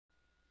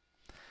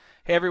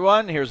Hey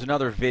everyone, here's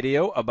another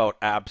video about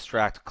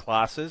abstract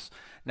classes.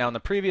 Now in the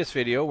previous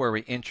video where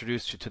we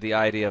introduced you to the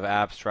idea of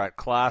abstract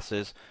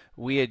classes,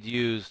 we had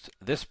used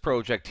this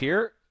project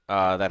here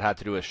that had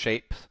to do with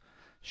shapes,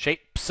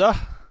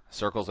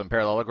 circles and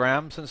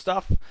parallelograms and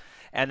stuff.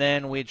 And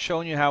then we'd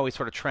shown you how we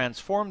sort of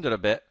transformed it a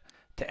bit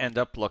to end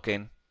up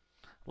looking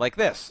like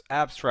this,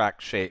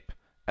 abstract shape,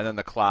 and then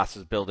the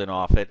classes build in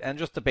off it, and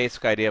just the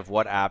basic idea of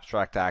what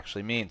abstract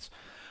actually means.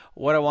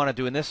 What I want to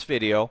do in this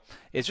video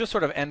is just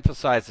sort of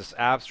emphasize this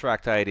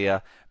abstract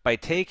idea by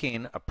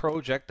taking a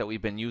project that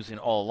we've been using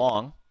all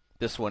along,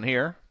 this one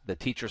here, the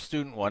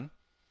teacher-student one,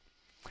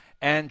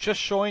 and just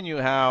showing you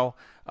how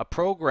a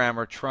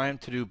programmer trying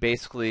to do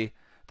basically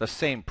the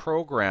same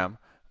program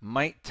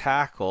might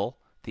tackle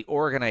the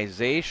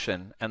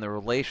organization and the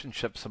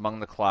relationships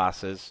among the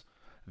classes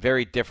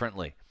very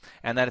differently.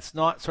 And that it's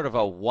not sort of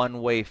a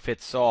one-way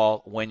fits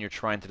all when you're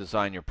trying to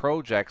design your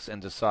projects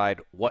and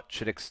decide what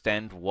should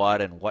extend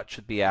what and what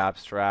should be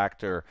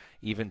abstract or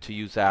even to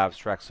use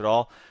abstracts at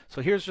all.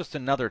 So here's just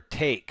another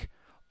take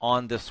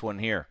on this one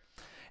here.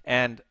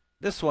 And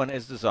this one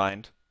is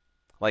designed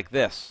like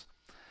this.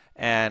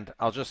 And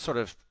I'll just sort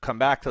of come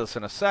back to this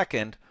in a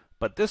second,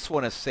 but this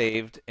one is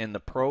saved in the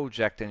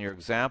project in your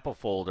example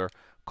folder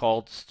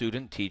called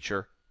Student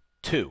Teacher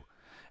 2.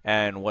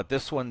 And what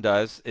this one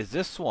does is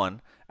this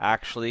one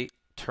actually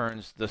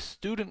turns the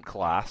student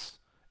class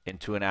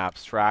into an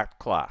abstract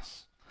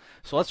class.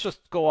 So let's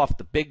just go off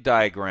the big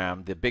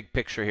diagram, the big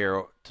picture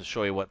here, to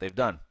show you what they've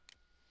done.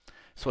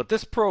 So what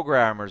this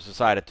programmer's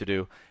decided to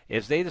do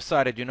is they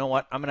decided, you know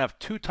what, I'm going to have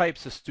two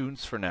types of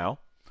students for now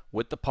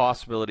with the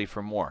possibility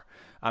for more.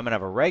 I'm going to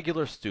have a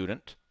regular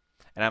student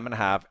and I'm going to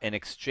have an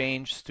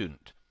exchange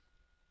student.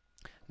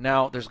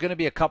 Now, there's going to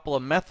be a couple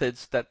of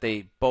methods that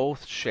they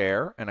both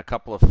share and a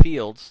couple of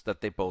fields that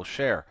they both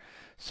share.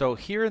 So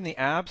here in the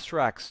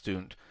abstract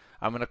student,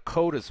 I'm going to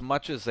code as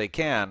much as they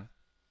can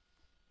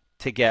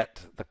to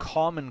get the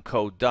common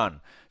code done.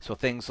 So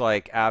things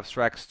like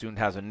abstract student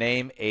has a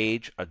name,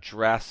 age,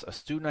 address, a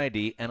student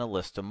ID, and a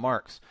list of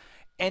marks.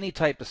 Any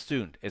type of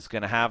student is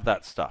going to have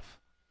that stuff.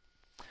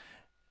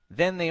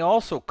 Then they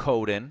also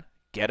code in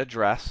get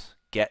address,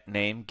 get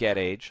name, get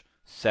age,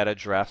 set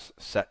address,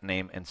 set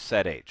name, and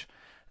set age.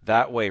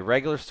 That way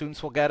regular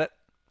students will get it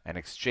and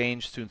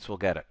exchange students will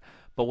get it.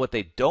 But what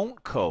they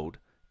don't code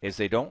is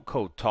they don't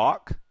code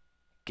talk,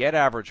 get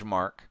average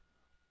mark,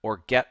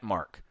 or get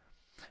mark.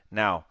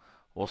 Now,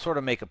 we'll sort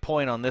of make a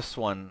point on this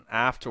one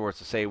afterwards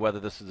to say whether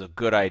this is a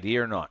good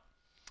idea or not,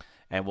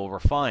 and we'll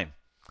refine.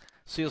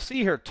 So you'll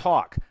see here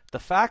talk. The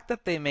fact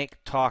that they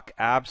make talk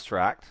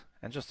abstract,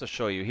 and just to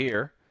show you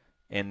here,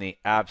 in the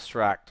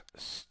abstract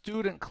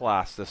student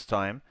class this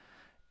time,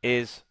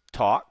 is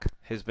talk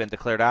has been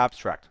declared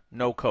abstract,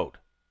 no code.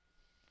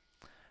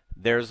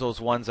 There's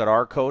those ones that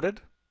are coded.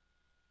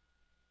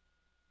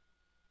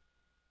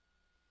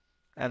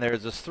 And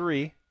there's this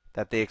 3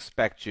 that they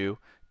expect you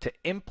to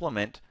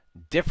implement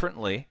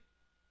differently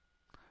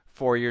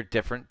for your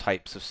different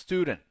types of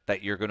student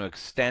that you're going to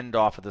extend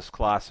off of this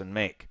class and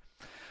make.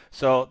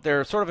 So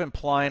they're sort of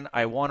implying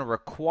I want to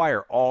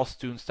require all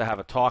students to have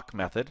a talk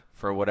method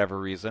for whatever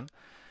reason.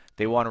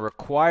 They want to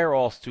require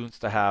all students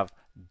to have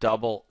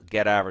double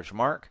get average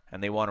mark,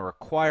 and they want to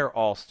require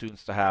all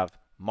students to have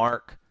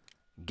mark,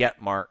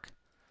 get mark,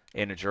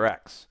 integer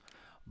x.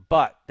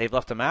 But they've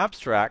left them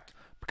abstract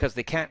because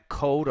they can't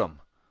code them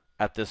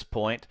at this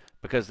point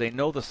because they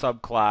know the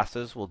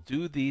subclasses will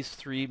do these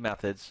 3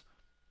 methods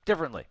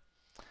differently.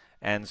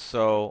 And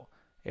so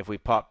if we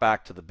pop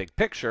back to the big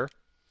picture,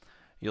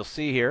 you'll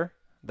see here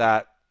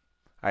that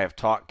I have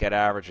talk, get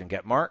average, and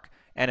get mark.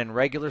 And in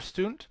regular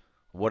student,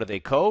 what do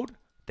they code?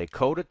 They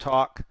coded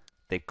talk,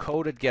 they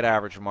coded get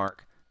average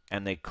mark,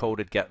 and they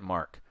coded get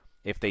mark.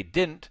 If they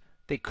didn't,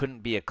 they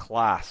couldn't be a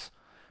class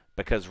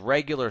because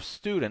regular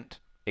student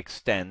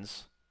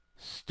extends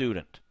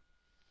student.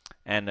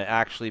 And to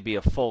actually be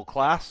a full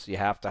class, you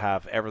have to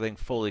have everything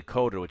fully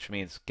coded, which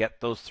means get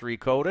those 3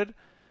 coded,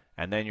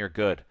 and then you're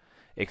good.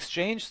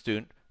 Exchange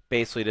student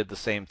basically did the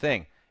same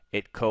thing.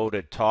 It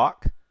coded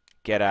talk,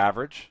 get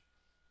average,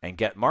 and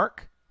get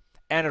mark,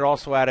 and it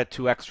also added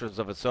 2 extras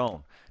of its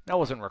own. Now, it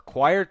wasn't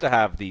required to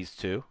have these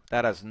 2.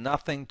 That has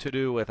nothing to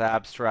do with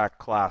abstract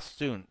class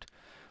student,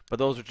 but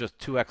those are just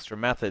 2 extra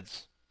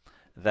methods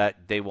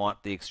that they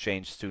want the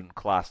exchange student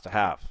class to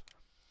have.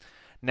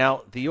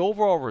 Now, the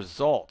overall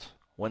result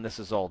when this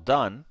is all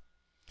done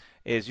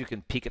is you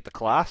can peek at the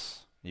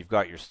class. You've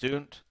got your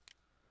student,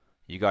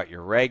 you got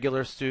your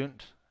regular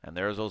student, and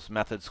there's those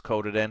methods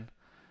coded in.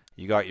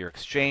 You got your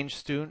exchange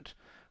student,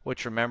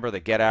 which remember the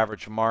get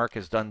average mark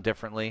is done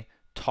differently,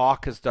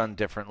 talk is done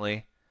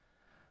differently,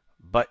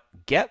 but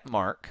get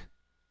mark,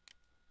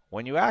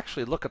 when you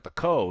actually look at the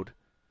code,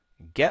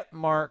 get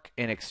mark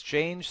in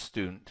exchange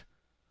student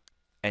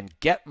and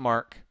get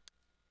mark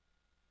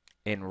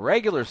in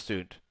regular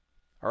student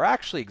are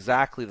actually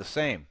exactly the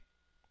same.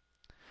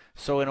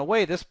 So in a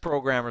way, this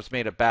programmer's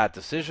made a bad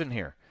decision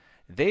here.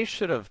 They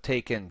should have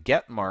taken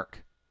get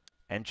mark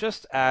and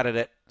just added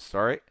it,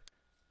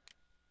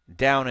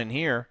 down in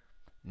here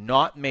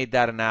not made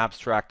that an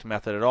abstract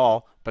method at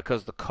all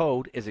because the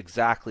code is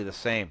exactly the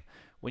same.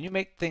 When you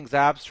make things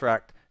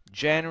abstract,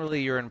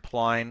 generally you're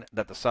implying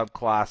that the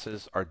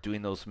subclasses are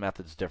doing those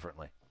methods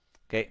differently.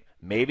 Okay,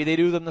 maybe they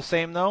do them the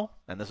same though,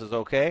 and this is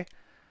okay,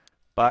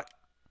 but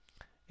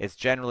it's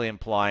generally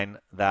implying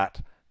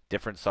that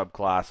different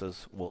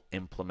subclasses will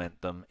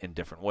implement them in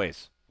different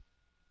ways.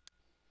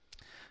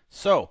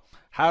 So,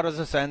 how does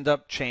this end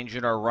up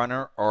changing our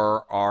runner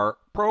or our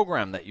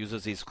program that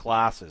uses these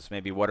classes?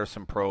 Maybe what are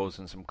some pros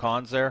and some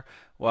cons there?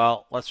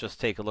 Well, let's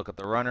just take a look at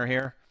the runner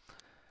here.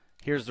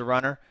 Here's the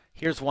runner.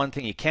 Here's one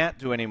thing you can't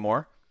do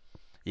anymore.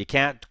 You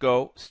can't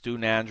go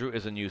student Andrew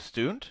is a new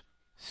student.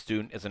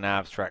 Student is an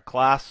abstract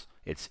class.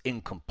 It's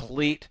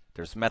incomplete.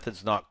 There's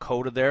methods not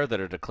coded there that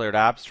are declared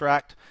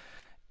abstract.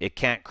 It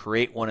can't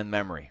create one in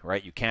memory,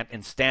 right? You can't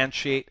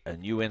instantiate a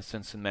new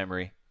instance in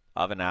memory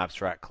of an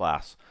abstract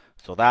class.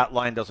 So that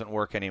line doesn't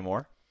work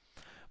anymore.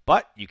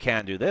 But you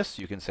can do this.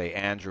 You can say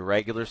Andrew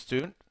regular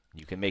student.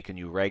 You can make a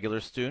new regular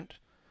student.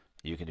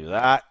 You can do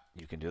that.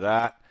 You can do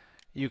that.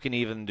 You can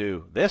even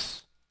do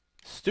this,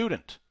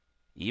 student.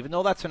 Even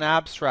though that's an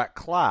abstract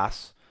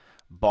class,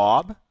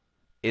 Bob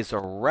is a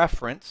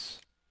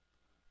reference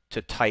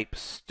to type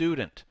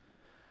student.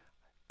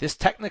 This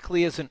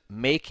technically isn't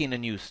making a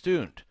new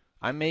student.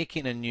 I'm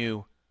making a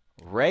new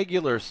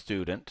regular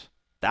student.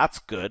 That's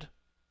good.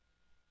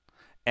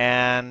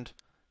 And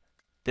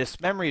this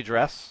memory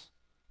address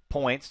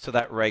points to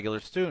that regular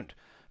student.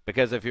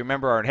 Because if you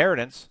remember our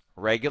inheritance,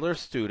 regular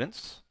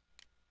students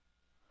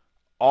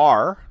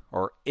are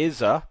or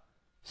is a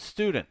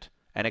student.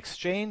 An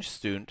exchange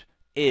student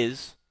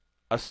is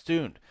a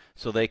student.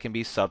 So they can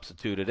be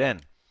substituted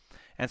in.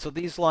 And so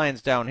these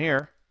lines down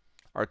here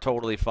are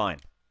totally fine.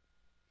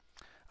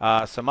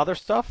 Some other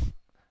stuff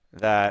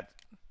that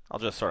I'll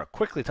just sort of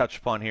quickly touch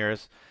upon here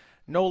is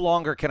no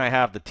longer can I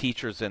have the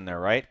teachers in there,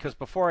 right? Because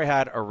before I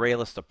had array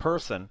list of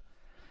person,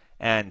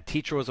 and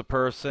teacher was a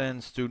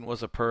person, student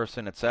was a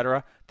person,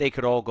 etc. They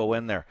could all go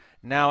in there.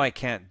 Now I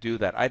can't do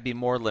that. I'd be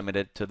more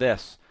limited to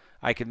this.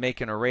 I could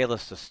make an array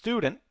list of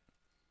student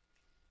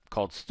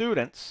called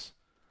students,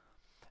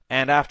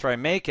 and after I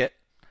make it,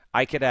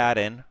 I could add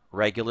in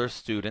regular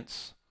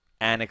students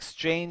and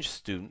exchange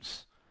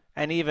students,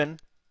 and even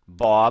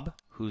Bob,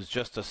 who's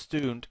just a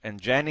student,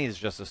 and Jenny is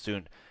just a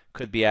student,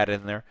 could be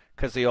added in there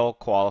because they all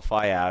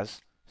qualify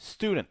as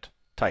student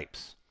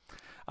types.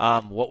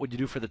 What would you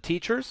do for the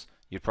teachers?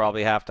 You'd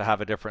probably have to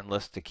have a different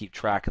list to keep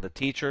track of the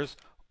teachers,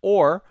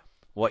 or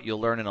what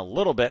you'll learn in a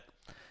little bit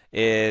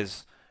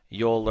is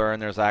you'll learn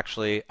there's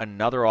actually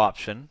another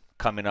option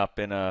coming up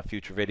in a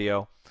future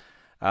video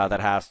that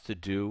has to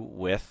do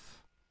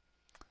with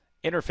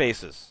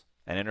interfaces.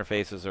 And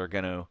interfaces are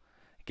going to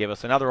give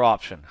us another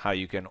option how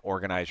you can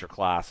organize your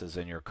classes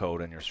and your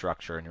code and your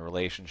structure and your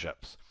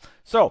relationships.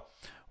 So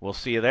we'll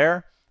see you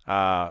there.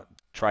 Try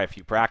a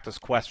few practice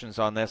questions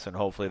on this and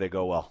hopefully they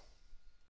go well.